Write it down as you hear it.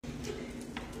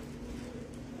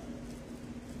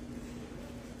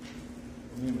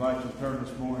We invite you to turn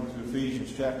this morning to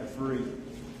Ephesians chapter 3.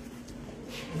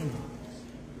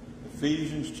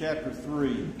 Ephesians chapter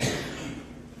 3.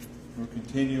 We're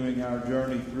continuing our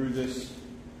journey through this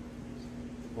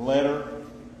letter,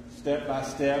 step by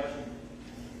step,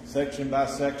 section by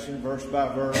section, verse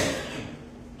by verse,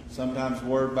 sometimes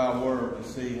word by word, to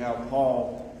see how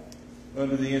Paul,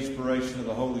 under the inspiration of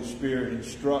the Holy Spirit,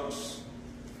 instructs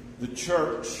the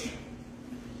church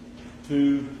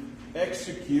to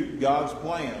execute God's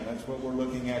plan. That's what we're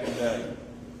looking at today.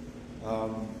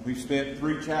 We've spent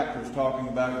 3 chapters talking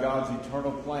about God's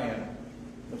eternal plan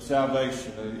of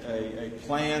salvation, a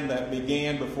plan that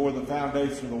began before the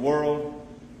foundation of the world,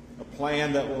 a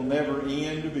plan that will never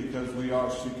end because we are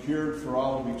secured for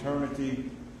all of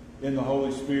eternity in the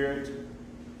Holy Spirit.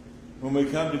 When we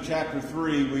come to chapter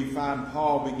 3, we find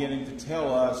Paul beginning to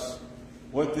tell us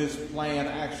what this plan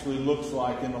actually looks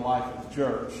like in the life of the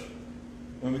church.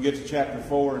 When we get to chapter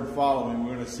 4 and following,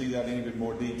 we're going to see that in even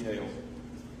more detail.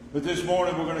 But this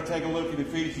morning, we're going to take a look at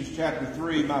Ephesians chapter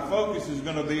 3. My focus is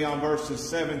going to be on verses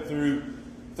 7 through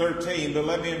 13. But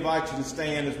let me invite you to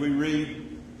stand as we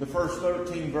read the first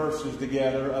 13 verses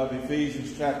together of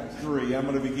Ephesians chapter 3. I'm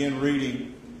going to begin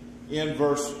reading in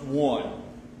verse 1.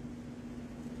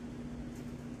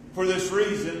 For this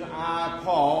reason, I,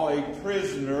 Paul, a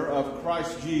prisoner of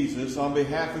Christ Jesus, on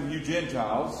behalf of you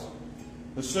Gentiles,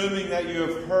 assuming that you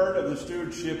have heard of the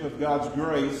stewardship of God's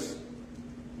grace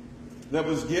that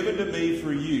was given to me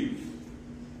for you,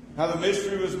 how the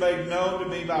mystery was made known to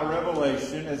me by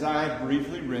revelation, as I have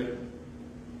briefly written.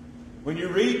 When you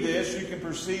read this, you can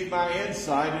perceive my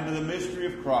insight into the mystery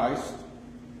of Christ,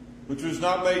 which was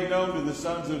not made known to the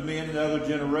sons of men in other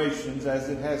generations, as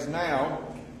it has now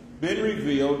been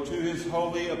revealed to his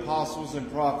holy apostles and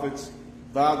prophets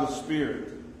by the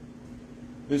Spirit.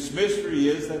 This mystery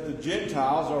is that the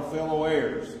Gentiles are fellow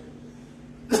heirs,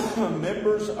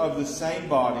 members of the same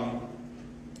body,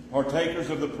 partakers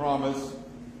of the promise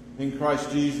in Christ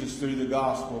Jesus through the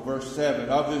gospel. Verse 7,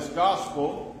 of this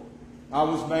gospel I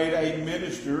was made a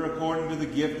minister according to the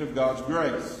gift of God's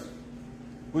grace,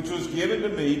 which was given to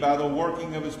me by the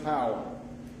working of his power.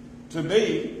 To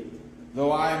me,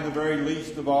 though I am the very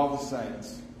least of all the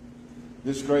saints,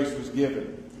 this grace was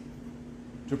given,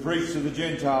 to preach to the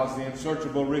Gentiles the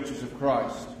unsearchable riches of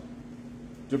Christ,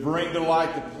 to bring to light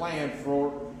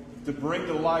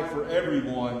for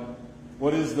everyone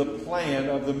what is the plan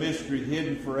of the mystery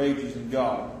hidden for ages in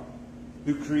God,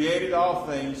 who created all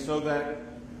things so that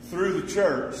through the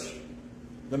church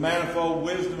the manifold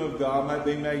wisdom of God might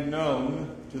be made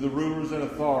known to the rulers and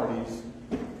authorities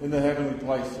in the heavenly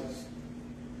places.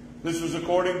 This was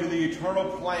according to the eternal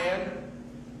plan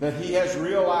that he has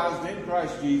realized in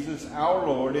Christ Jesus our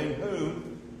Lord, in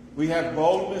whom we have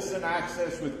boldness and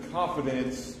access with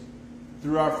confidence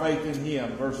through our faith in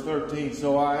him. Verse 13,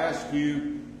 so I ask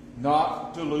you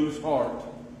not to lose heart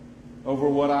over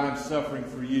what I am suffering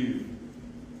for you,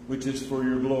 which is for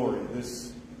your glory.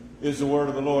 This is the word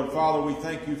of the Lord. Father, we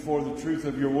thank you for the truth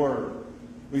of your word.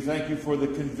 We thank you for the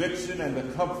conviction and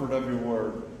the comfort of your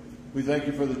word. We thank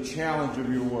you for the challenge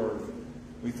of your word.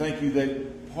 We thank you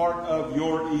that part of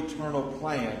your eternal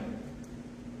plan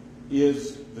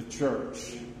is the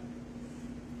church.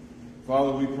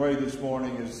 Father, we pray this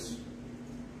morning as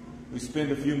we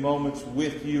spend a few moments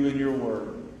with you in your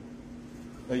word,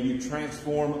 that you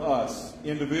transform us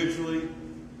individually,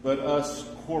 but us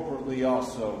corporately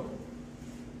also,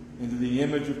 into the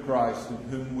image of Christ, in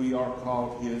whom we are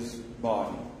called his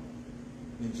body.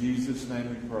 In Jesus' name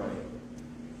we pray.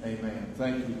 Amen.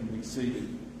 Thank you. Be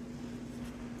seated.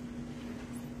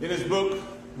 In his book,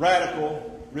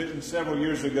 Radical, written several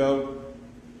years ago,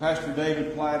 Pastor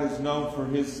David Platt is known for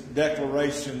his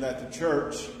declaration that the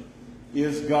church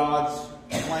is God's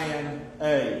plan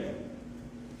A.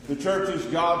 The church is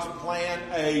God's plan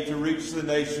A to reach the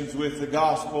nations with the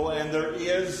gospel, and there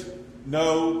is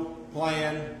no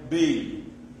plan B.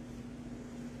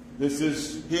 This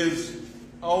is his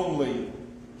only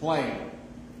plan.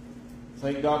 I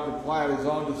think Dr. Platt is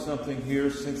onto something here,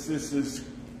 since this is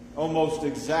almost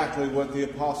exactly what the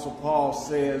Apostle Paul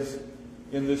says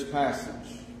in this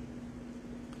passage.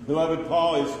 Beloved,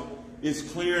 Paul is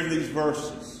clear in these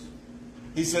verses.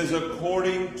 He says,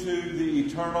 according to the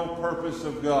eternal purpose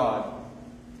of God,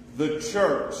 the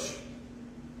church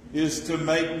is to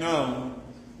make known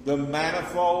the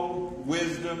manifold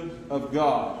wisdom of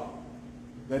God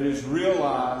that is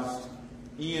realized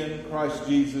in Christ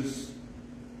Jesus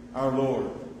our Lord.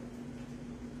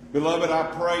 Beloved, I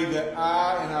pray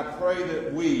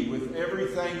that we, with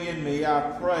everything in me,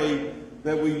 I pray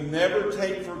that we never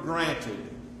take for granted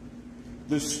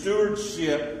the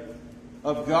stewardship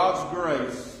of God's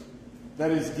grace that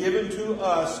is given to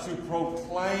us to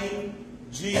proclaim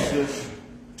Jesus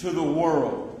to the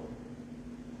world.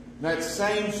 That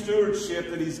same stewardship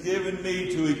that He's given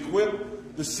me to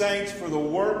equip the saints for the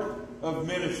work of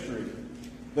ministry.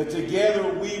 That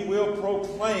together we will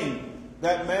proclaim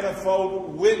that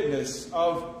manifold witness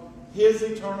of His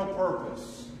eternal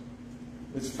purpose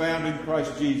that's found in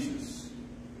Christ Jesus.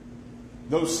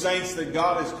 Those saints that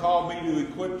God has called me to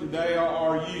equip today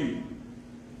are you.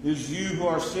 It is you who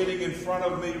are sitting in front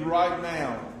of me right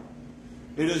now.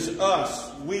 It is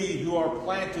us, we who are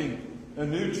planting a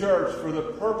new church for the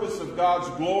purpose of God's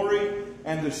glory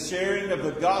and the sharing of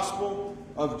the gospel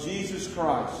of Jesus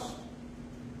Christ.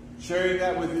 Sharing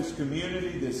that with this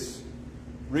community, this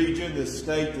region, this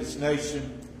state, this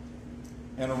nation,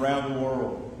 and around the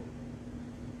world.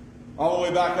 All the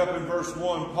way back up in verse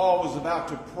 1, Paul was about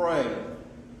to pray.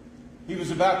 He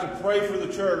was about to pray for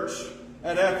the church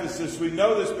at Ephesus. We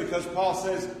know this because Paul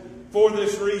says, for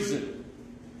this reason.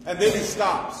 And then he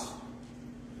stops.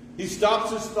 He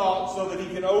stops his thoughts so that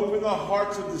he can open the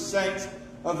hearts of the saints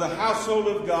of the household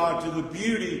of God to the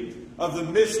beauty of the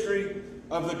mystery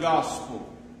of the gospel.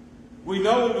 We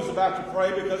know he was about to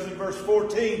pray because in verse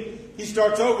 14, he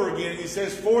starts over again. He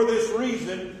says, for this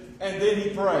reason, and then he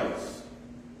prays.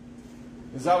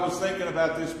 As I was thinking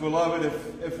about this, beloved,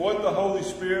 if what the Holy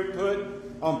Spirit put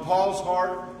on Paul's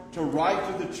heart to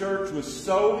write to the church was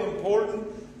so important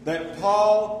that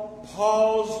Paul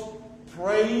paused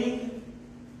praying,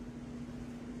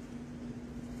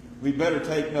 we better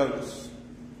take notice,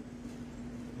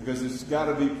 because it's got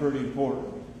to be pretty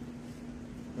important.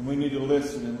 And we need to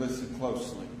listen and listen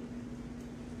closely.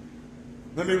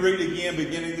 Let me read again,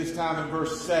 beginning this time in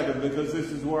verse 7, because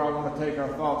this is where I want to take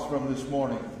our thoughts from this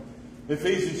morning.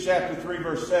 Ephesians chapter 3,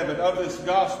 verse 7. Of this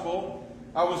gospel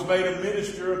I was made a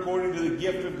minister according to the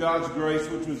gift of God's grace,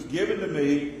 which was given to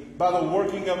me by the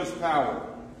working of His power.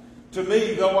 To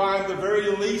me, though I am the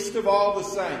very least of all the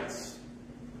saints,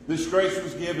 this grace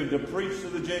was given to preach to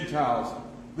the Gentiles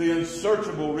the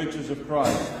unsearchable riches of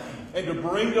Christ, and to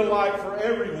bring to light for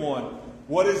everyone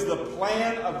what is the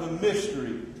plan of the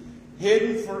mystery,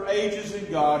 hidden for ages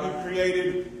in God who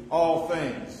created all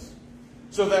things,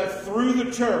 so that through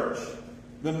the church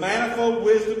the manifold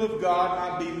wisdom of God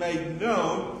might be made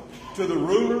known to the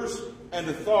rulers and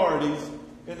authorities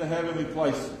in the heavenly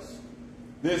places.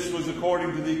 This was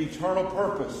according to the eternal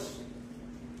purpose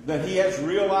that He has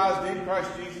realized in Christ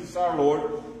Jesus our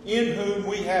Lord, in whom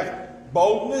we have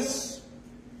boldness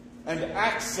and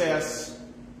access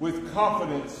with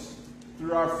confidence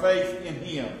through our faith in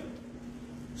Him.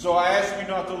 So I ask you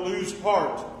not to lose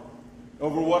heart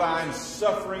over what I am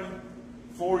suffering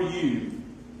for you,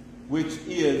 which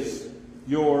is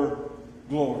your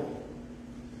glory.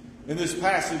 In this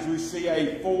passage we see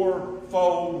a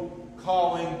fourfold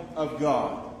calling of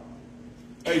God.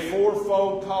 A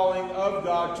fourfold calling of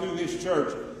God to His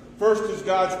church. First is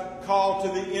God's call to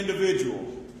the individual.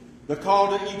 The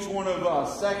call to each one of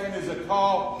us. Second is a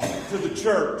call to the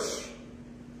church.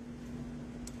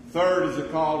 Third is a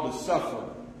call to suffer.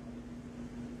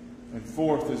 And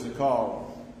fourth is a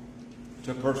call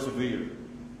to persevere.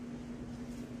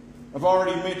 I've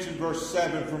already mentioned verse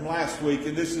 7 from last week,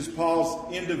 and this is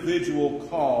Paul's individual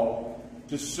call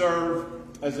to serve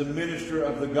as a minister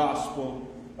of the gospel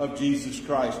of Jesus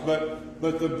Christ. But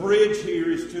the bridge here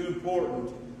is too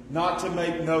important not to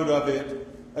make note of it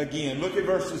again. Look at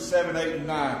verses 7, 8, and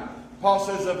 9. Paul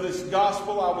says, of this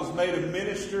gospel I was made a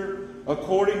minister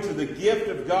according to the gift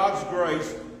of God's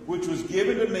grace, which was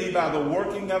given to me by the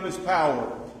working of His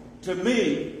power. To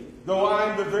me, though I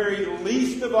am the very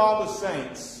least of all the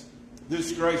saints,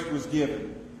 this grace was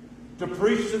given, to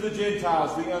preach to the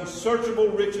Gentiles the unsearchable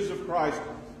riches of Christ,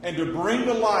 and to bring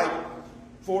to light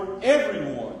for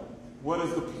everyone what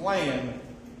is the plan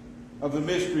of the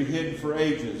mystery hidden for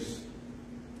ages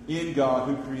in God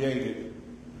who created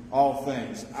all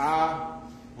things. I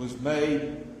was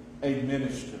made a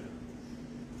minister.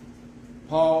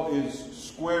 Paul is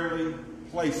squarely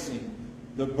placing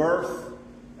the birth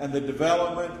and the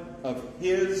development of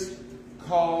his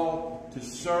call to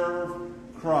serve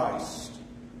Christ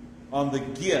on the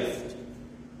gift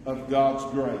of God's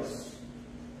grace.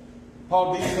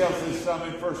 Paul details this some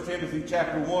in 1 Timothy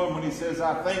chapter 1 when he says,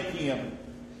 I thank Him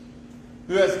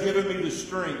who has given me the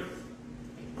strength,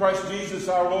 Christ Jesus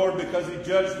our Lord, because He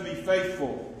judged me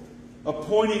faithful,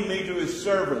 appointing me to His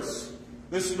service.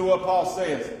 Listen to what Paul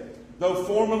says. Though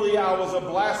formerly I was a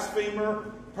blasphemer,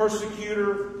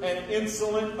 persecutor, and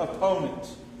insolent opponent,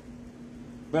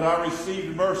 but I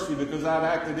received mercy because I had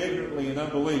acted ignorantly in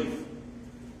unbelief.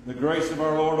 The grace of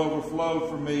our Lord overflowed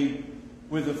for me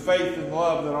with the faith and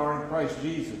love that are in Christ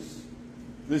Jesus.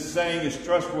 This saying is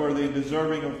trustworthy and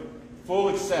deserving of full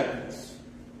acceptance,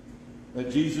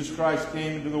 that Jesus Christ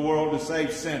came into the world to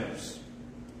save sinners,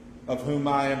 of whom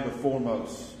I am the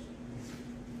foremost.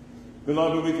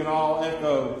 Beloved, we can all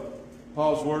echo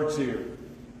Paul's words here.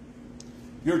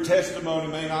 Your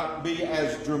testimony may not be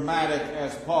as dramatic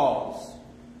as Paul's,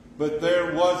 but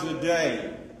there was a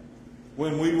day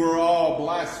when we were all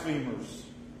blasphemers,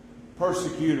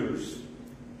 persecutors,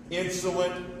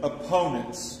 insolent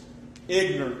opponents,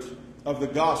 ignorant of the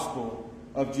gospel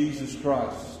of Jesus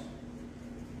Christ.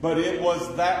 But it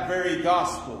was that very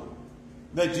gospel,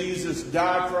 that Jesus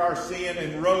died for our sin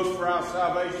and rose for our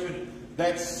salvation,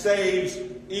 that saves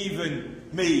even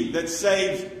me, that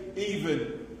saves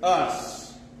even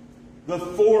us, the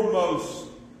foremost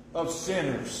of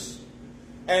sinners.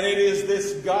 And it is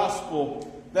this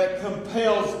gospel that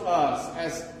compels us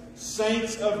as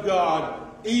saints of God,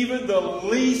 even the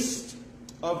least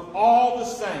of all the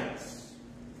saints.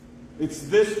 It's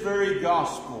this very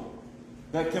gospel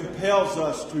that compels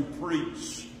us to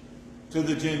preach to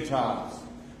the Gentiles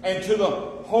and to the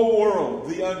whole world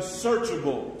the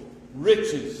unsearchable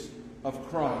riches of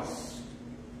Christ.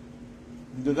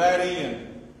 And to that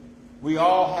end, we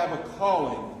all have a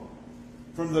calling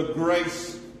from the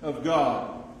grace of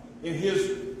God in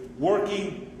His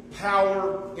working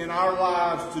power in our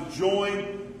lives to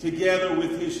join together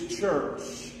with His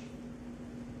church.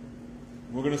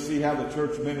 We're going to see how the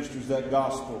church ministers that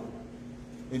gospel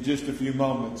in just a few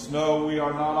moments. No, we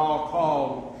are not all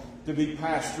called to be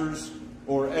pastors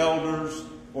or elders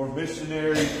or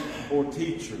missionaries or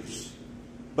teachers.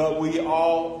 But we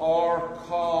all are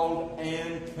called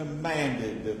and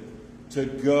commanded to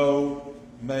go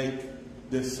make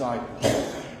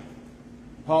disciples.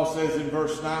 Paul says in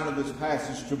verse 9 of this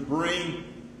passage, to bring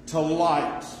to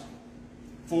light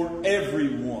for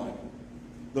everyone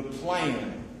the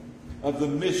plan of the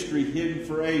mystery hidden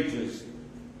for ages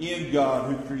in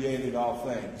God who created all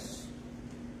things.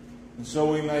 And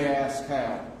so we may ask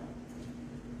how.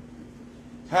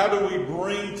 How do we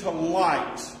bring to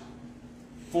light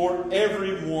for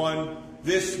everyone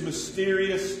this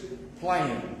mysterious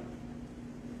plan?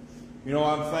 You know,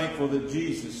 I'm thankful that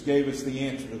Jesus gave us the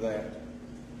answer to that.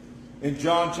 In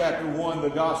John chapter 1, the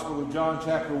Gospel of John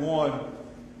chapter 1,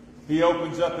 He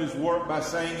opens up His work by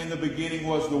saying, in the beginning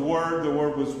was the Word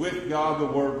was with God, the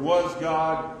Word was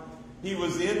God. He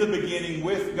was in the beginning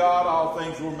with God, all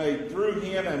things were made through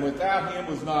Him, and without Him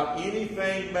was not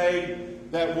anything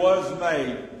made that was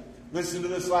made. Listen to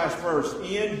this last verse.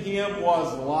 In Him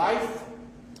was life,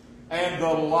 and the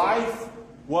life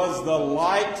was the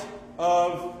light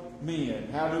of men.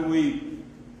 How do we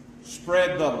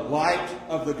spread the light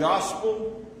of the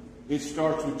gospel? It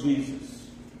starts with Jesus.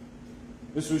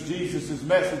 This was Jesus'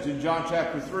 message in John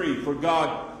chapter 3. For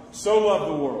God so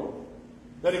loved the world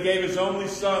that He gave His only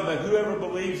Son, that whoever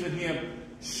believes in Him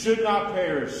should not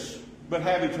perish, but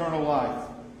have eternal life.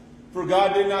 For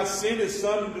God did not send His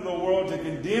Son into the world to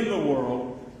condemn the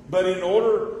world, but in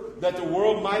order that the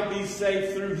world might be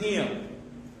saved through Him.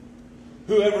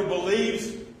 Whoever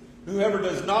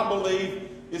does not believe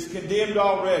is condemned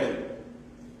already,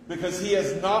 because he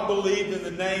has not believed in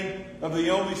the name of the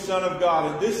only Son of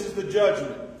God. And this is the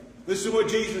judgment. This is what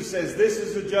Jesus says. This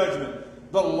is the judgment.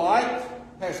 The light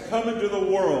has come into the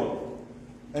world,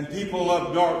 and people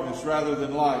love darkness rather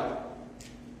than light,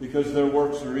 because their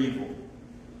works are evil.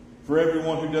 For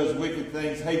everyone who does wicked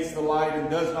things hates the light and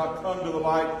does not come to the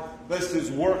light, lest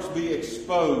his works be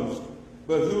exposed.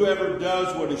 But whoever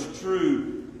does what is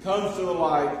true comes to the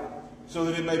light, so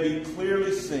that it may be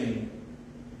clearly seen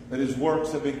that his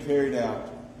works have been carried out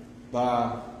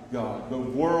by God. The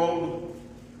world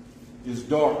is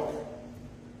dark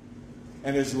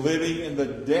and is living in the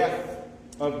depth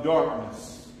of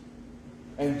darkness.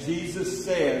 And Jesus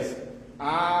says,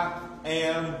 I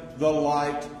am the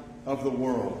light of the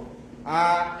world.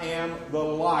 I am the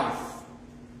life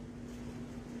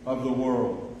of the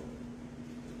world.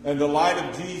 And the light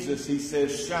of Jesus, He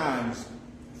says, shines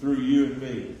through you and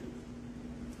me.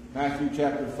 Matthew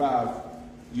chapter 5,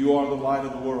 you are the light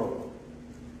of the world.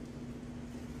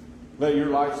 Let your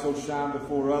light so shine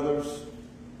before others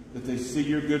that they see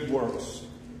your good works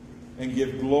and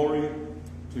give glory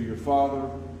to your Father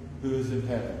who is in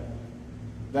heaven.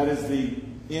 That is the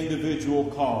individual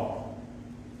call.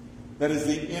 That is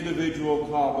the individual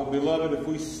call. But beloved, if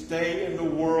we stay in the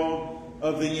world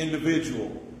of the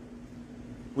individual,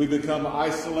 we become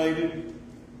isolated,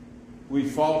 we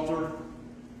falter,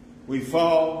 we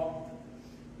fall,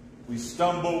 we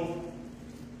stumble,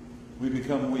 we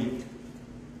become weak.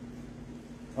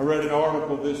 I read an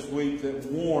article this week that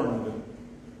warned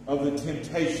of the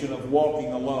temptation of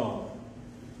walking alone.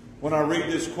 When I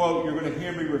read this quote, you're going to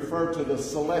hear me refer to the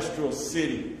celestial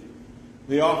city.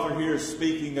 The author here is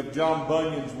speaking of John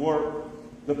Bunyan's work,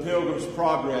 The Pilgrim's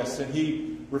Progress, and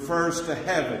he refers to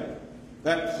heaven,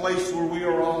 that place where we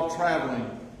are all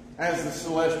traveling, as the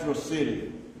celestial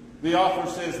city. The author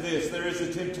says this: there is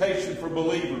a temptation for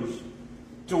believers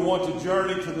to want to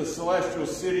journey to the celestial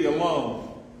city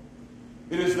alone.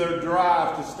 It is their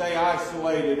drive to stay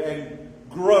isolated and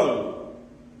grow,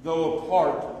 though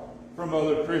apart from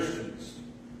other Christians.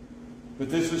 But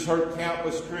this has hurt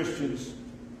countless Christians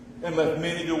and left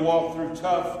many to walk through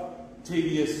tough,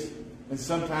 tedious, and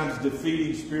sometimes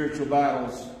defeating spiritual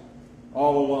battles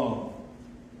all alone,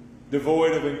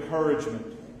 devoid of encouragement,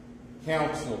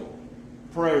 counsel,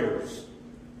 prayers,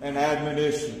 and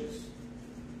admonitions.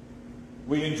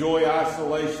 We enjoy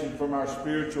isolation from our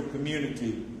spiritual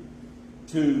community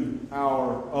to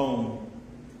our own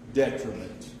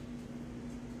detriment.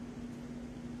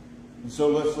 And so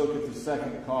let's look at the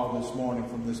second call this morning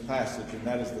from this passage, and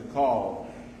that is the call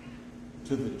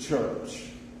to the church.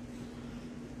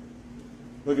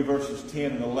 Look at verses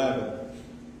 10 and 11.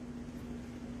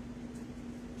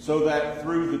 So that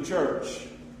through the church,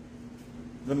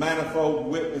 the manifold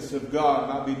witness of God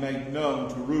might be made known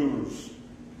to rulers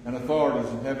and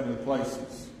authorities in heavenly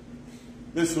places.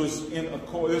 This was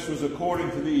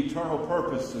according to the eternal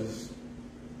purposes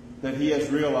that He has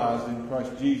realized in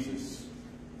Christ Jesus,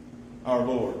 our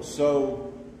Lord.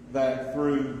 So that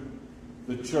through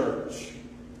the church.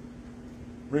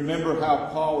 Remember how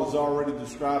Paul has already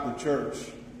described the church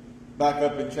back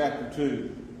up in chapter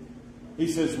 2. He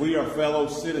says we are fellow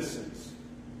citizens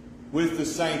with the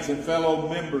saints and fellow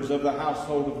members of the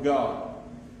household of God.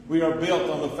 We are built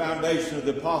on the foundation of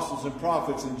the apostles and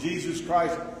prophets, and Jesus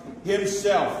Christ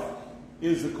Himself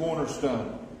is the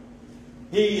cornerstone.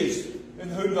 He is in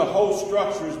whom the whole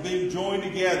structure is being joined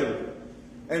together.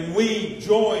 And we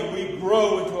grow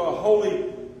into a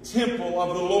holy temple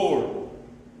of the Lord.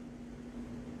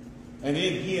 And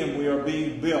in Him we are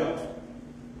being built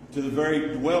to the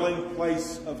very dwelling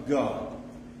place of God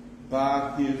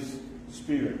by His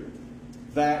Spirit.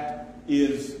 That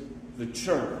is the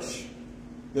church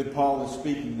that Paul is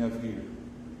speaking of here.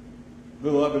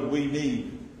 Beloved, we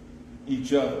need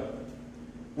each other.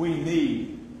 We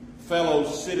need fellow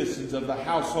citizens of the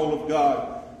household of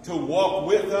God to walk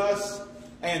with us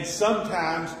and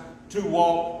sometimes to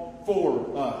walk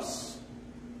for us.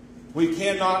 We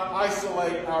cannot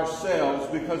isolate ourselves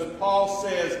because Paul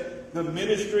says the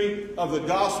ministry of the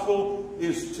gospel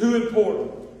is too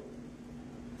important.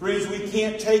 Friends, we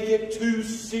can't take it too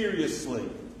seriously.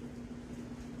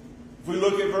 If we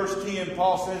look at verse 10,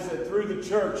 Paul says that through the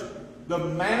church, the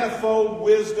manifold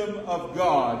wisdom of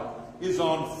God is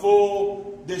on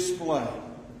full display.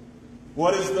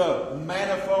 What is the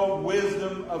manifold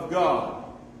wisdom of God?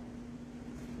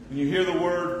 When you hear the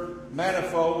word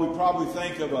manifold, we probably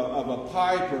think of a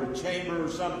pipe or a chamber or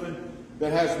something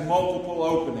that has multiple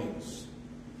openings.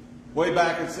 Way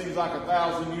back, it seems like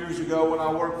 1,000 years ago, when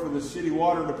I worked for the city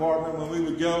water department, when we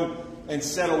would go and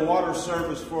set a water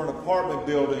service for an apartment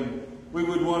building, we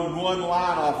would run one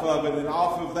line off of it, and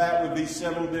off of that would be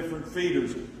several different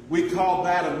feeders. We called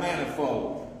that a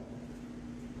manifold.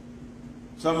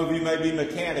 Some of you may be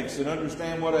mechanics and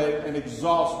understand what an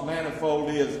exhaust manifold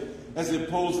is, as it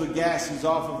pulls the gases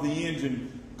off of the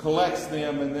engine, collects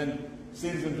them, and then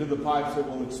sends them to the pipes that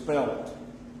will expel it.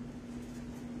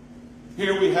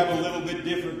 Here we have a little bit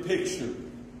different picture.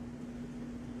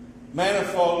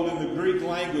 Manifold in the Greek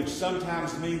language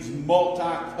sometimes means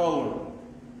multicolored.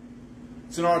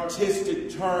 It's an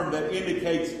artistic term that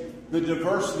indicates the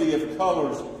diversity of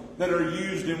colors that are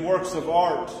used in works of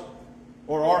art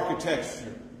or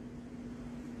architecture.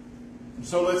 And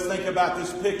so let's think about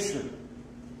this picture.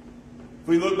 If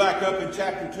we look back up in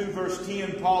chapter 2, verse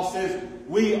 10, Paul says,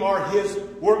 we are His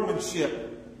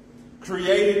workmanship,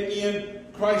 created in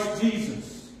Christ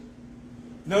Jesus.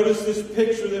 Notice this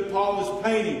picture that Paul is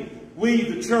painting. We,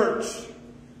 the church,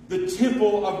 the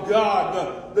temple of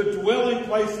God, the dwelling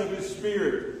place of His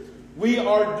Spirit. We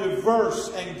are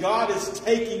diverse, and God is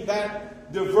taking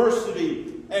that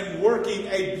diversity and working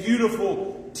a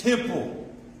beautiful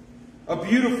temple, a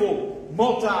beautiful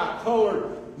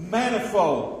multicolored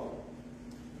manifold.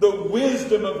 The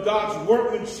wisdom of God's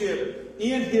workmanship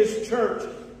in His church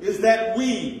is that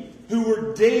we, who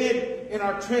were dead in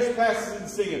our trespasses and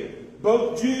sin,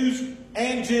 both Jews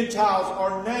and Gentiles,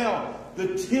 are now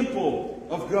the temple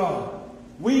of God.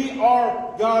 We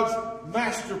are God's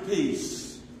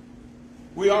masterpiece.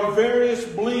 We are various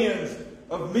blends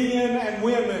of men and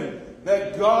women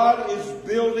that God is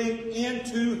building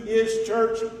into His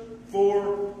church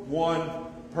for one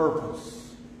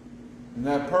purpose. And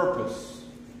that purpose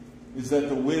is that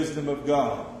the wisdom of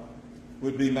God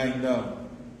would be made known.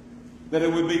 That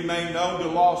it would be made known to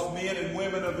lost men and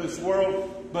women of this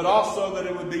world, but also that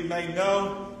it would be made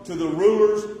known to the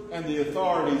rulers and the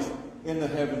authorities in the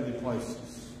heavenly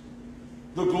places.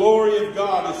 The glory of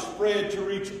God is spread to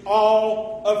reach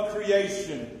all of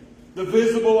creation, the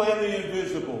visible and the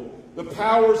invisible, the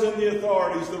powers and the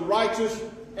authorities, the righteous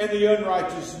and the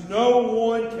unrighteous. No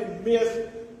one can miss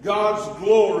God's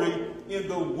glory in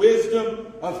the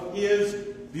wisdom of His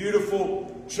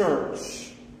beautiful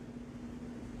church.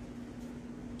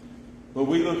 But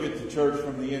we look at the church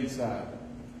from the inside,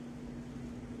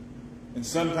 and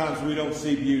sometimes we don't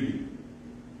see beauty.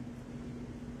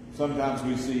 Sometimes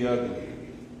we see ugly.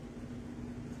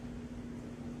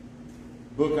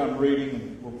 The book I'm reading,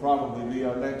 and will probably be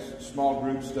our next small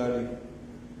group study,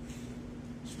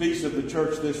 speaks of the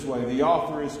church this way. The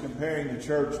author is comparing the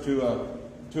church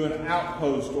to an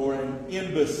outpost or an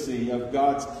embassy of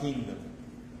God's kingdom.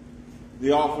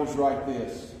 The authors write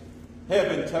this: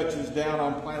 heaven touches down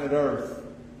on planet Earth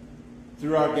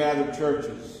through our gathered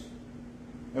churches.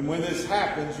 And when this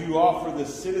happens, you offer the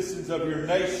citizens of your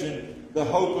nation the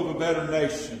hope of a better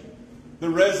nation, the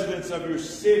residents of your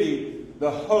city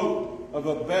the hope of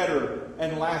a better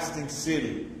and lasting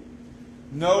city.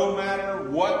 No matter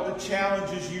what the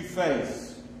challenges you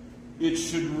face, it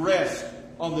should rest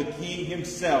on the King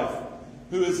Himself,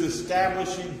 who is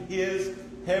establishing His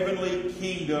heavenly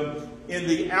kingdom in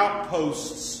the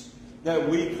outposts that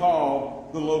we call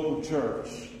the local church.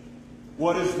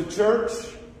 What is the church?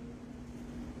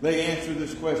 They answer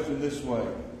this question this way: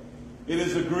 it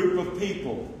is a group of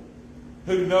people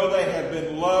who know they have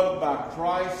been loved by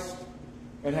Christ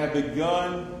and have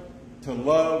begun to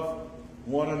love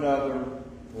one another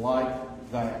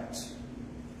like that.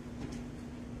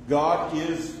 God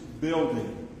is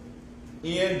building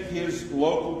in His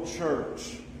local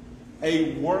church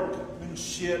a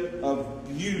workmanship of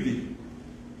beauty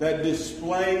that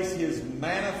displays His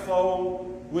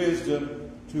manifold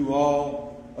wisdom to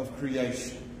all of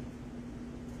creation.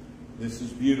 This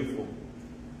is beautiful.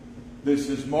 This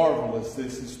is marvelous.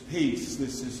 This is peace.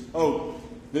 This is hope.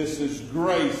 This is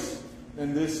grace.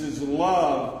 And this is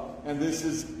love. And this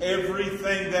is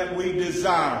everything that we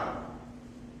desire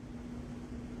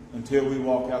until we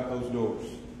walk out those doors.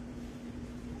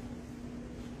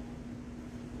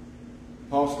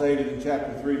 Paul stated in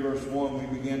chapter 3, verse 1,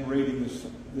 we began reading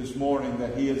this morning,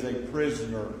 that he is a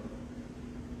prisoner.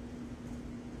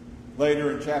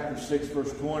 Later in chapter 6,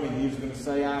 verse 20, he's going to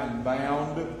say, I am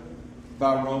bound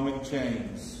by Roman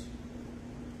chains.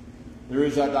 There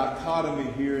is a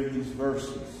dichotomy here in these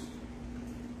verses.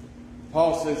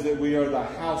 Paul says that we are the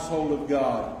household of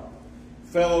God,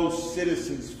 fellow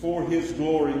citizens for His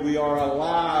glory. We are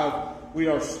alive. We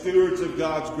are stewards of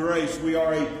God's grace. We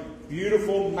are a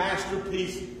beautiful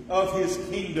masterpiece of His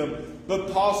kingdom.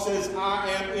 But Paul says, I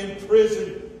am in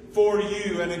prison for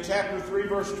you. And in chapter 3,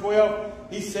 verse 12,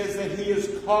 he says that he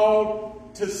is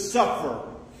called to suffer.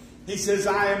 He says,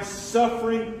 I am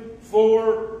suffering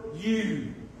for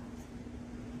you.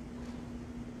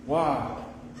 Why?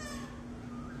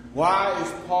 Why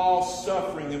is Paul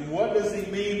suffering? And what does he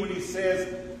mean when he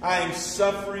says, I am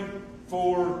suffering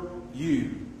for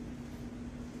you?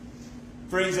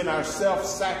 Friends, in our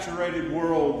self-saturated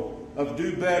world of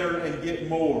do better and get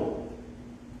more,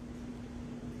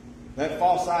 that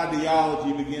false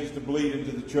ideology begins to bleed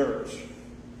into the church.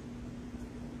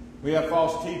 We have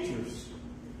false teachers,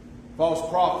 false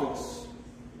prophets,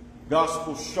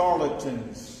 gospel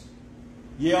charlatans,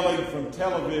 yelling from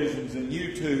televisions and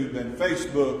YouTube and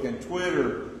Facebook and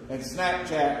Twitter and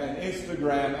Snapchat and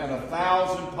Instagram and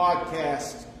 1,000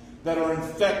 podcasts that are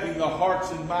infecting the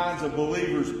hearts and minds of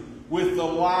believers with the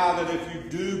lie that if you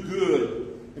do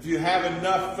good, if you have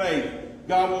enough faith,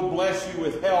 God will bless you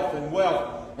with health and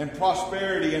wealth and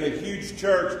prosperity and a huge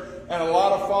church and a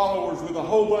lot of followers with a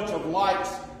whole bunch of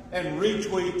likes and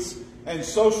retweets and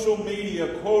social media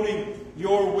quoting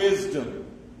your wisdom.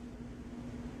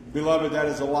 Beloved, that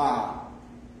is a lie.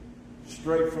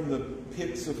 Straight from the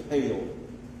pits of hell.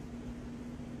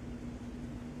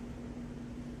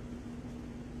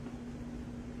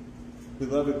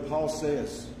 Beloved, Paul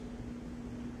says,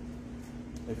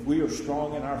 if we are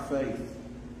strong in our faith,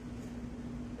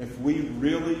 if we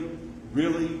really,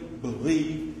 really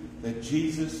believe that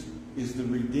Jesus is the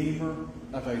Redeemer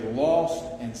of a lost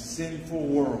and sinful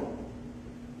world,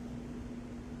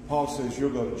 Paul says you'll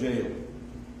go to jail.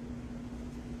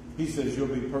 He says you'll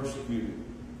be persecuted.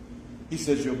 He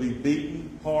says you'll be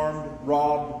beaten, harmed,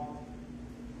 robbed,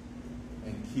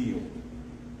 and killed.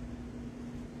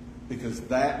 Because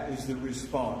that is the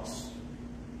response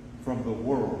from the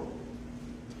world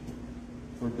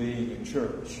for being a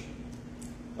church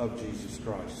of Jesus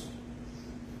Christ.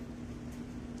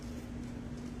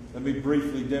 Let me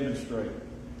briefly demonstrate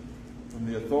from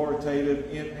the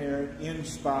authoritative, inerrant,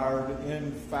 inspired,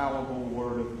 infallible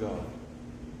Word of God.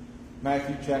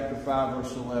 Matthew chapter 5,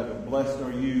 verse 11. Blessed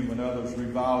are you when others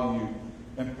revile you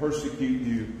and persecute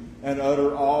you and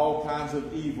utter all kinds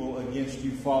of evil against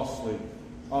you falsely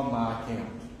on my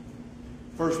account.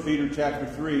 1 Peter chapter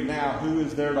 3. Now, who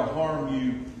is there to harm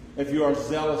you if you are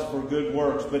zealous for good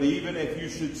works? But even if you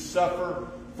should suffer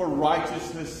for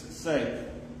righteousness' sake,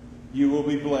 you will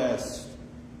be blessed.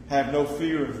 Have no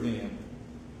fear of them,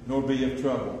 nor be of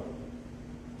trouble.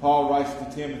 Paul writes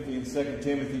to Timothy in 2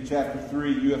 Timothy chapter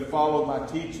 3, you have followed my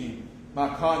teaching,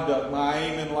 my conduct, my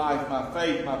aim in life, my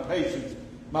faith, my patience,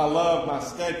 my love, my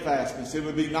steadfastness. It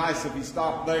would be nice if he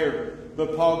stopped there.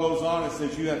 But Paul goes on and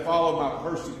says, you have followed my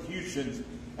persecutions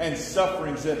and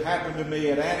sufferings that happened to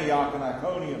me at Antioch and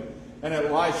Iconium and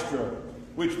at Lystra,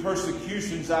 which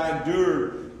persecutions I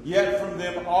endured. Yet from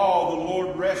them all the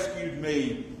Lord rescued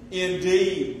me.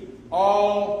 Indeed,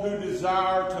 all who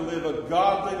desire to live a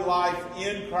godly life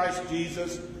in Christ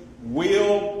Jesus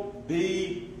will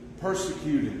be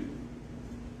persecuted.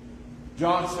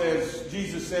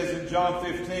 Jesus says in John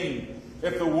 15,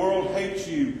 if the world hates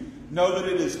you, know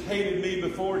that it has hated me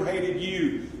before it hated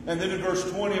you. And then in verse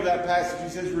 20 of that passage he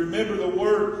says, remember the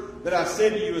word that I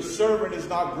said to you, a servant is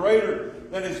not greater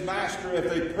than his master. If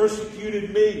they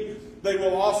persecuted me, they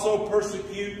will also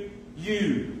persecute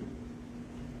you.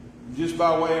 Just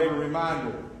by way of a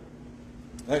reminder,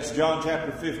 that's John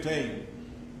chapter 15.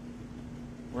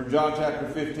 Where in John chapter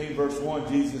 15, verse 1,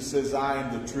 Jesus says, I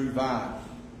am the true vine.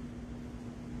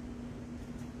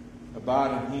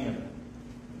 Abide in him.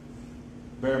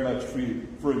 Bear much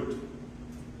fruit.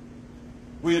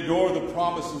 We adore the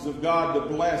promises of God to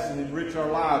bless and enrich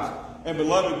our lives. And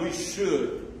beloved, we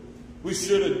should. We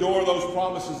should adore those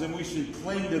promises and we should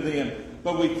cling to them.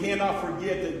 But we cannot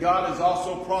forget that God has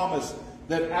also promised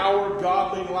that our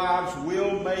godly lives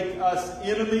will make us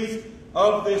enemies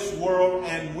of this world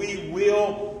and we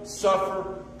will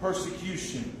suffer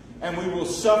persecution. And we will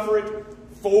suffer it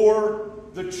for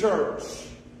the church.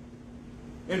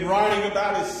 In writing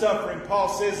about his suffering, Paul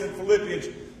says in Philippians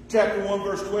chapter 1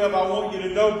 verse 12, I want you to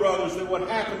know, brothers, that what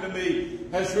happened to me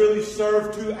has really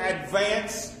served to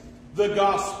advance the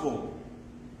gospel.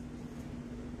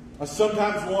 I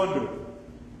sometimes wonder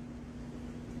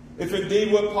if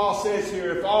indeed what Paul says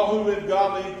here, if all who live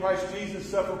godly in Christ Jesus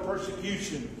suffer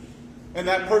persecution, and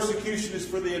that persecution is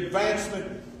for the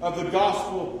advancement of the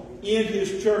gospel in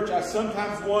his church, I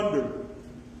sometimes wonder,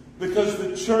 because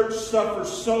the church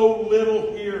suffers so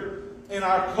little here in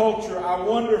our culture, I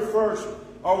wonder first,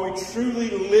 are we truly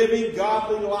living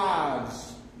godly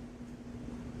lives?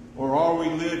 Or are we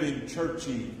living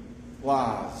churchy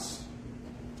lives?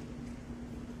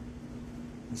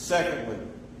 And secondly,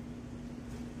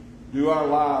 do our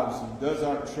lives and does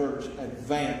our church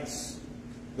advance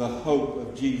the hope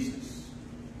of Jesus?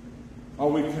 Are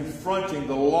we confronting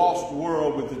the lost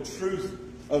world with the truth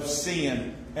of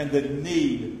sin and the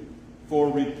need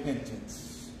for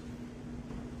repentance?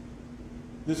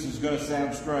 This is going to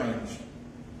sound strange,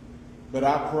 but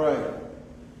I pray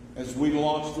as we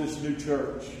launch this new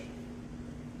church,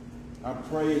 I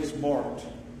pray it's marked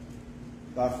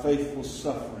by faithful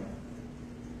suffering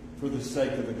for the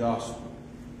sake of the gospel.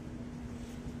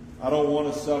 I don't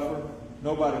want to suffer.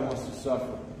 Nobody wants to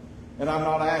suffer. And I'm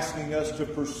not asking us to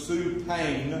pursue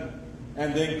pain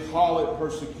and then call it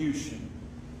persecution.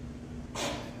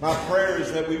 My prayer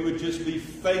is that we would just be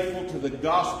faithful to the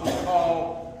gospel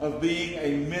call of being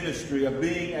a ministry, of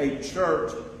being a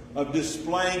church, of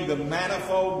displaying the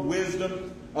manifold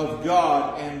wisdom of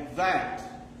God, and that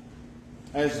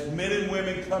as men and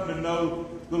women come to know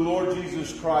the Lord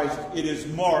Jesus Christ, it is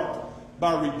marked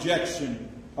by rejection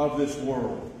of this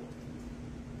world.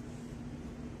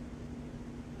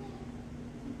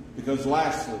 Because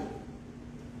lastly,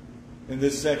 in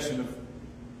this section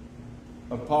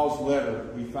of Paul's letter,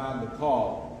 we find the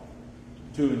call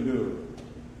to endure.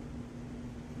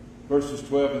 Verses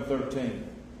 12 and 13.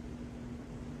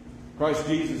 Christ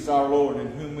Jesus our Lord, in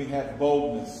whom we have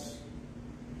boldness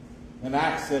and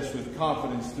access with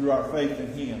confidence through our faith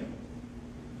in him.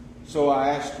 So I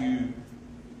ask you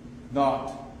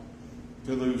not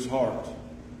to lose heart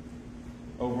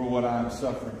over what I am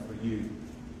suffering for you,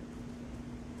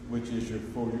 which is your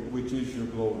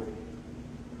glory.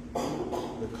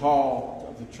 The call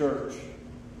of the church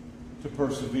to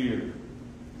persevere,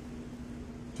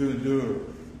 to endure,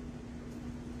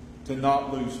 to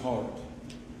not lose heart.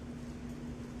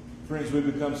 Friends, we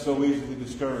become so easily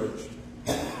discouraged.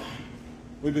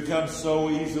 We become so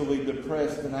easily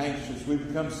depressed and anxious. We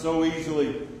become so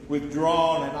easily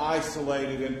withdrawn and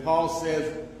isolated. And Paul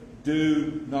says,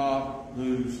 do not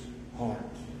lose heart.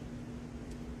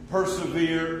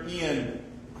 Persevere in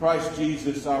Christ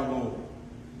Jesus our Lord.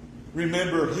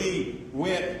 Remember, He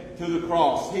went to the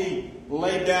cross. He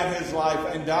laid down His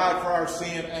life and died for our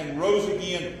sin and rose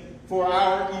again for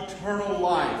our eternal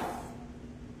life.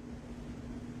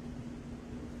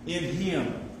 In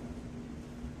Him,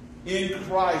 in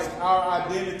Christ, our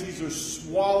identities are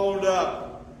swallowed up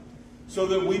so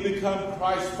that we become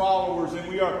Christ followers and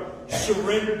we are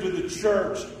surrendered to the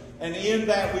church. And in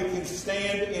that we can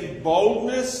stand in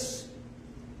boldness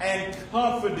and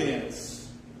confidence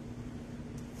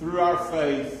through our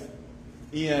faith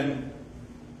in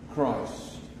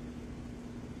Christ.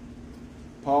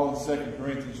 Paul in 2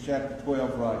 Corinthians chapter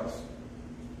 12 writes,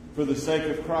 for the sake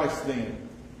of Christ then,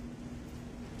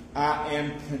 I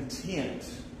am content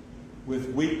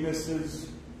with weaknesses,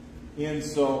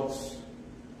 insults,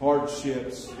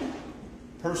 hardships,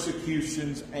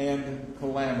 persecutions, and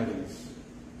calamities.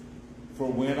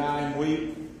 For when I am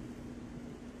weak,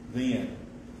 then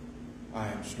I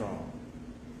am strong.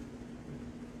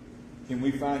 Can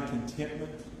we find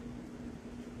contentment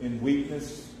in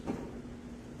weakness,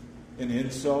 in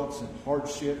insults and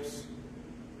hardships?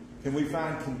 Can we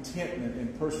find contentment in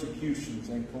persecutions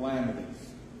and calamities?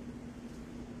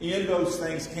 In those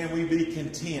things, can we be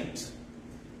content?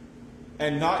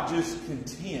 And not just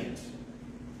content,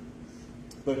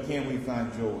 but can we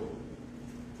find joy?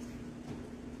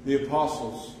 The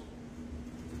apostles,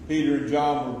 Peter and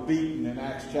John, were beaten in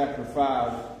Acts chapter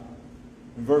 5.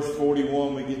 In verse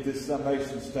 41, we get this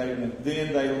summation statement.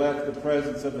 Then they left the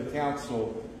presence of the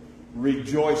council,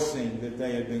 rejoicing that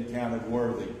they had been counted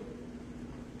worthy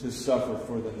to suffer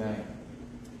for the name.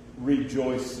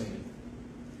 Rejoicing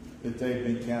that they've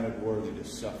been counted worthy to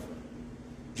suffer.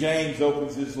 James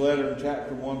opens his letter in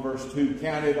chapter 1, verse 2.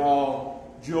 Count it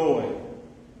all joy,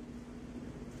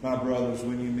 my brothers,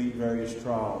 when you meet various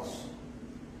trials.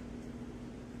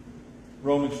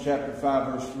 Romans chapter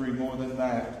 5, verse 3. More than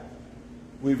that,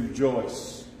 we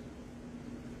rejoice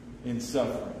in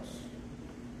sufferings.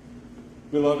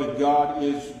 Beloved, God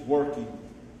is working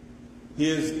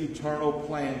His eternal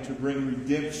plan to bring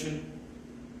redemption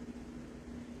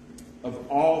of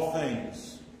all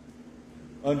things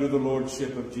under the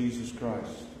lordship of Jesus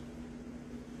Christ.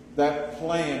 That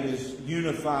plan is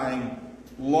unifying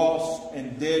lost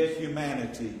and dead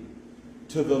humanity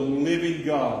to the living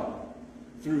God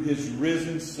through His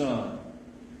risen Son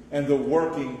and the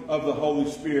working of the Holy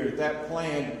Spirit. That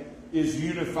plan is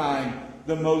unifying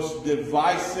the most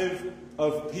divisive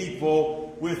of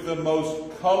people with the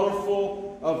most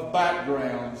colorful of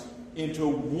backgrounds into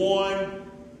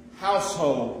one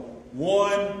household,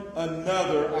 one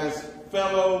another as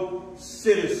fellow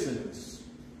citizens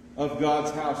of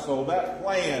God's household. That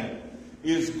plan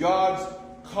is God's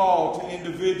call to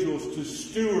individuals to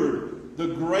steward the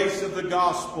grace of the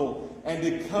gospel and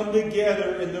to come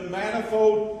together in the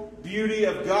manifold beauty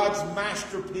of God's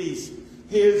masterpiece,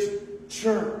 His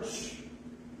church.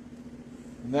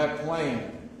 And that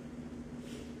plan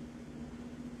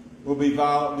will be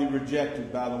violently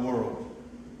rejected by the world.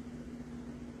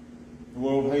 The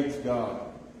world hates God.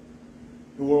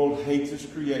 The world hates His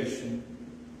creation.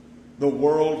 The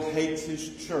world hates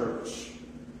His church.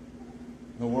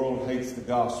 The world hates the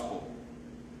gospel.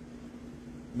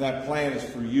 And that plan is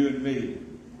for you and me,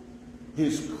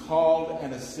 His called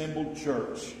and assembled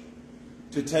church,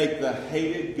 to take the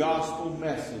hated gospel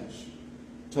message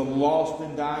to lost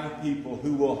and dying people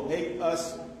who will hate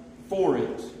us for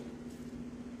it,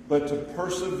 but to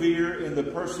persevere in the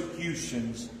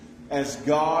persecutions as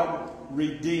God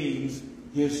redeems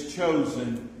His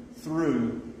chosen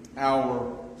through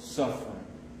our suffering.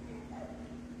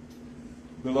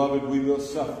 Beloved, we will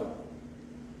suffer.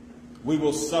 We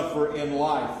will suffer in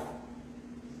life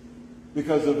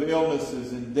because of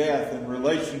illnesses and death and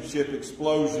relationship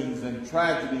explosions and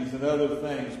tragedies and other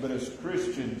things. But as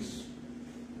Christians,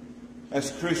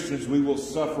 we will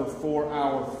suffer for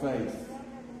our faith.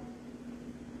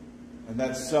 And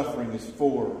that suffering is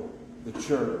for the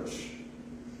church.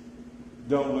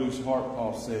 Don't lose heart,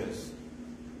 Paul says.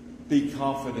 Be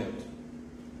confident.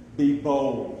 Be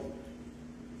bold.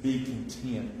 Be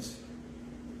content.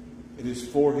 It is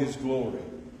for His glory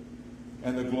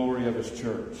and the glory of His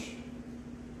church.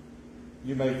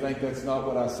 You may think that's not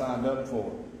what I signed up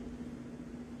for.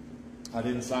 I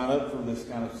didn't sign up for this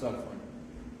kind of suffering.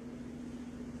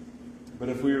 But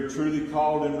if we are truly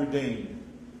called and redeemed,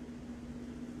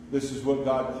 this is what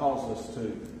God calls us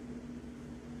to.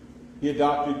 He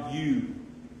adopted you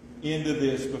into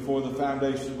this before the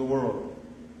foundation of the world.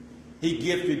 He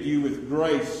gifted you with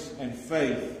grace and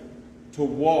faith to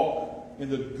walk in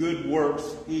the good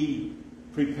works He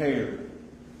prepared.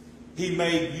 He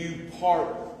made you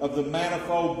part of the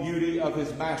manifold beauty of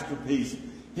His masterpiece,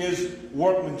 His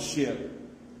workmanship.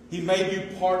 He made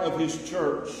you part of His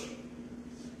church.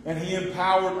 And He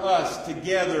empowered us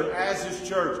together as His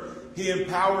church. He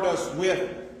empowered us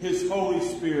with His Holy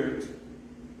Spirit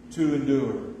to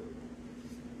endure.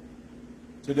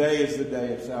 Today is the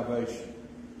day of salvation.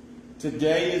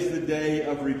 Today is the day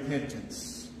of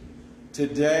repentance.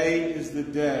 Today is the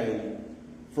day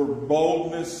for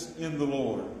boldness in the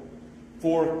Lord,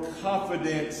 for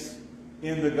confidence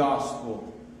in the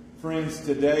gospel. Friends,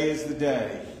 today is the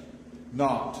day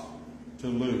not to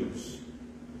lose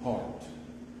heart.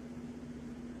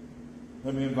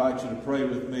 Let me invite you to pray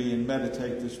with me and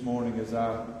meditate this morning as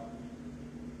I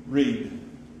read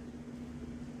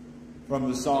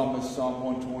from the psalmist, Psalm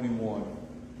 121.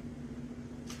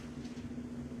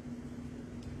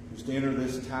 Just enter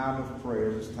this time of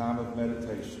prayer, this time of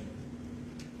meditation,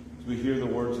 as we hear the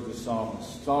words of the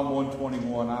psalmist. Psalm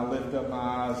 121, I lift up my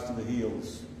eyes to the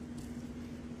hills.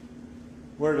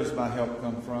 Where does my help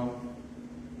come from?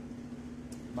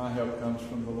 My help comes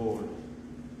from the Lord,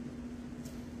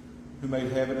 who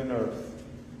made heaven and earth.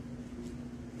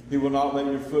 He will not let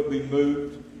your foot be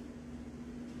moved.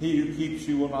 He who keeps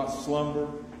you will not slumber.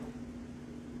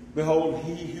 Behold,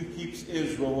 He who keeps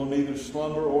Israel will neither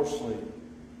slumber or sleep.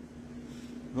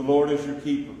 The Lord is your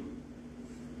keeper.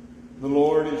 The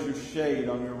Lord is your shade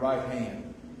on your right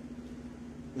hand.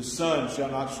 The sun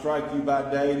shall not strike you by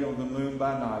day, nor the moon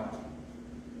by night.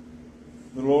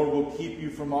 The Lord will keep you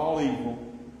from all evil.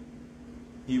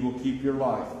 He will keep your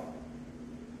life.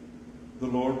 The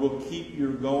Lord will keep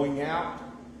your going out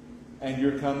and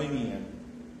your coming in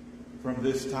from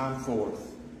this time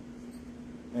forth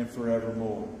and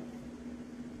forevermore.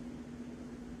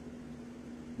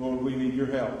 Lord, we need your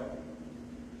help.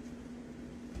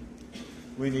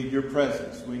 We need your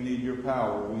presence. We need your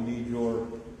power. We need your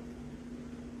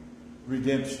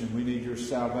redemption. We need your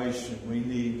salvation. We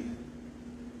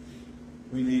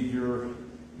need your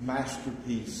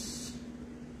masterpiece,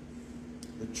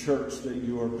 the church that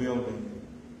you are building,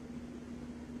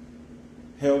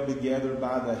 held together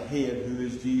by the head who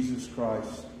is Jesus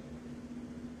Christ,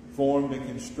 formed and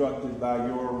constructed by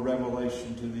your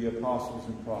revelation to the apostles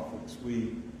and prophets.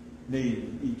 We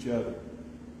need each other.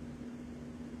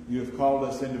 You have called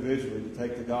us individually to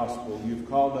take the gospel. You've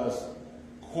called us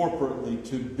corporately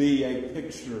to be a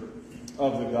picture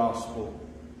of the gospel.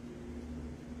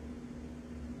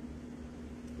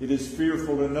 It is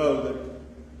fearful to know that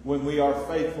when we are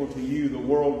faithful to you, the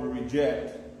world will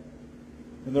reject.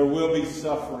 And there will be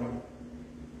suffering.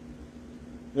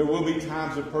 There will be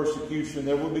times of persecution.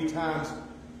 There will be times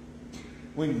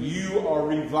when you are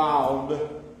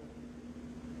reviled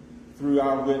through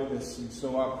our witness. And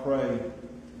so I pray,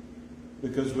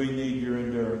 because we need your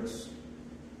endurance.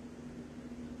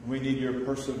 We need your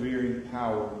persevering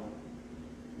power.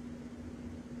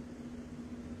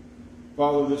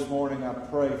 Father, this morning I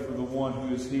pray for the one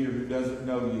who is here who doesn't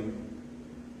know you.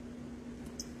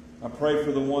 I pray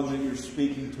for the one that you're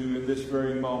speaking to in this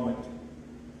very moment,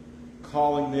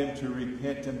 calling them to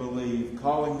repent and believe,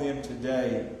 calling them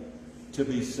today to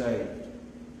be saved,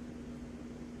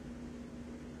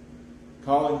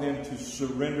 calling them to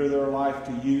surrender their life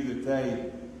to you that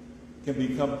they can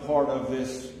become part of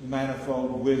this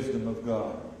manifold wisdom of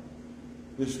God,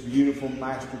 this beautiful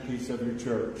masterpiece of your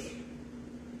church.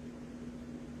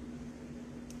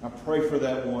 I pray for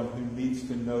that one who needs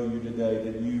to know you today,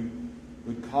 that you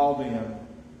would call them,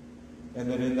 and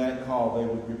that in that call they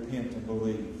would repent and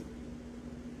believe.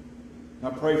 I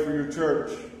pray for your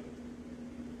church,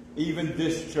 even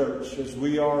this church, as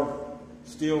we are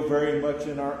still very much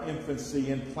in our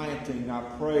infancy and planting. I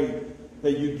pray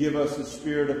that you give us a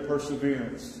spirit of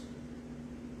perseverance,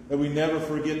 that we never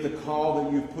forget the call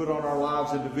that you've put on our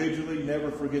lives individually, never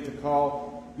forget the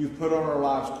call you've put on our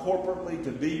lives corporately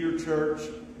to be your church.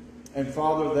 And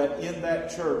Father, that in that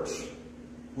church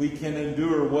we can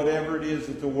endure whatever it is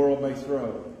that the world may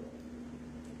throw.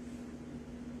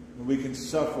 And we can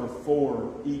suffer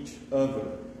for each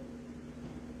other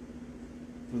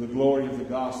for the glory of the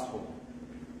gospel,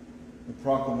 the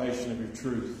proclamation of your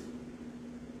truth.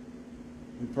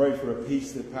 We pray for a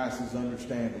peace that passes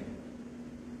understanding.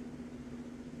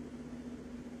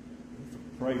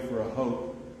 We pray for a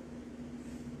hope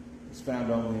that's found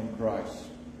only in Christ.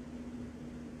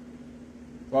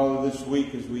 Father, this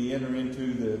week as we enter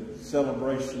into the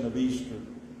celebration of Easter,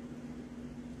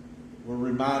 we're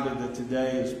reminded that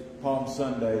today is Palm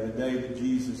Sunday, the day that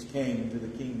Jesus came into the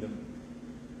kingdom,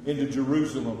 into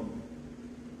Jerusalem.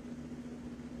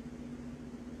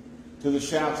 to the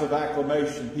shouts of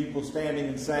acclamation, people standing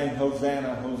and saying,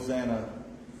 Hosanna, Hosanna,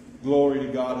 glory to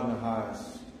God in the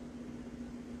highest.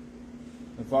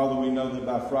 And Father, we know that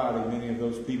by Friday, many of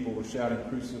those people were shouting,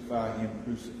 crucify him,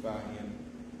 crucify him.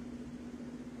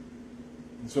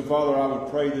 And so, Father, I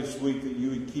would pray this week that you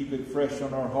would keep it fresh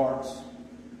on our hearts.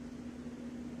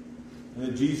 And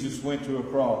that Jesus went to a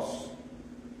cross.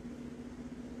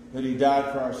 That he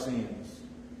died for our sins.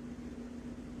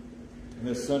 And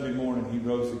that Sunday morning he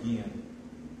rose again.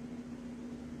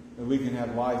 That we can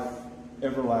have life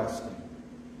everlasting.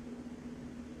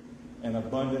 And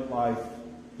abundant life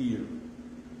here.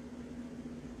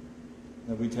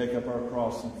 That we take up our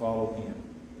cross and follow him.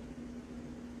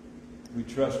 We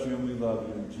trust you and we love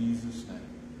you in Jesus' name.